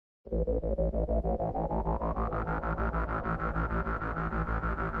Can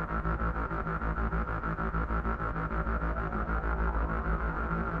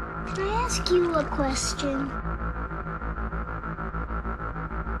I ask you a question?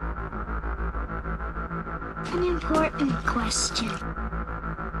 An important question.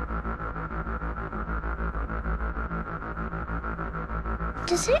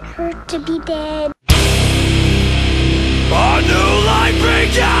 Does it hurt to be dead? A new life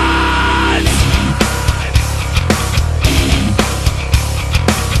begins!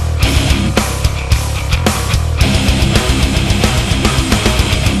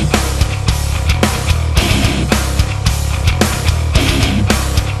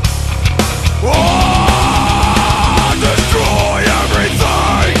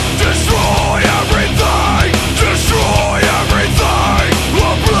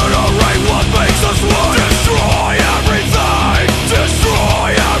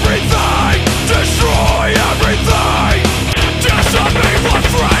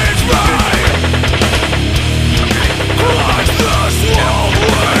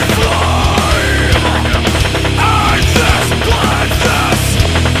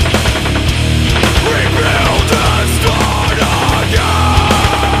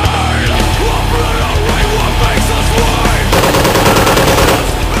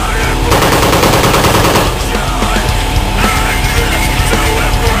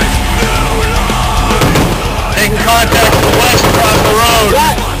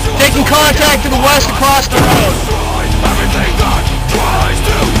 Taking contact to the west across the road. Everything that tries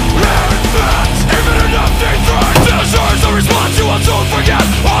to reinvent, even an empty threat deserves a response you will soon forget.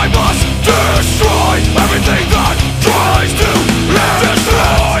 I must destroy everything that tries to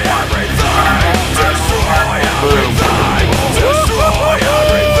destroy everything. Destroy everything. Destroy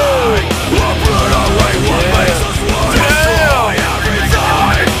everything. Obliterate what makes us one. Destroy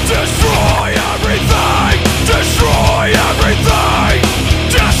everything. Destroy everything. Destroy everything.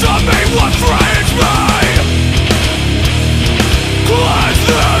 Decimate what threatens me. Cleanse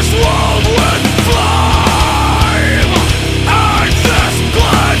this world with flame. And this,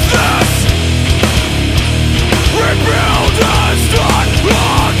 cleanse this. Rebuild and start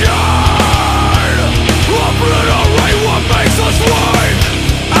again. Obliterate what makes us weak.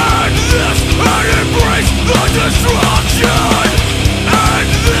 And this, and embrace the destruction. And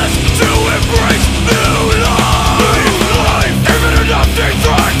this, to embrace new life. Even an empty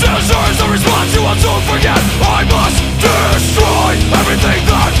threat deserves a response you will soon forget. I must destroy everything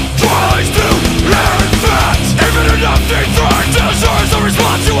that tries to invent. Even an empty threat deserves a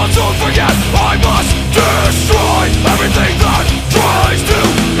response you will soon forget. I must destroy everything that tries to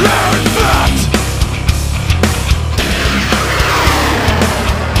invent.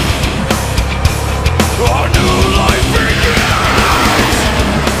 A new life begins.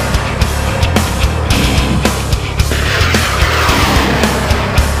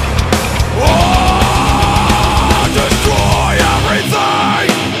 Destroy everything.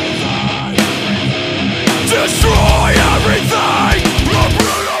 Destroy everything.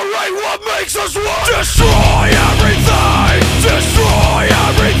 Obliterate what makes us one. Destroy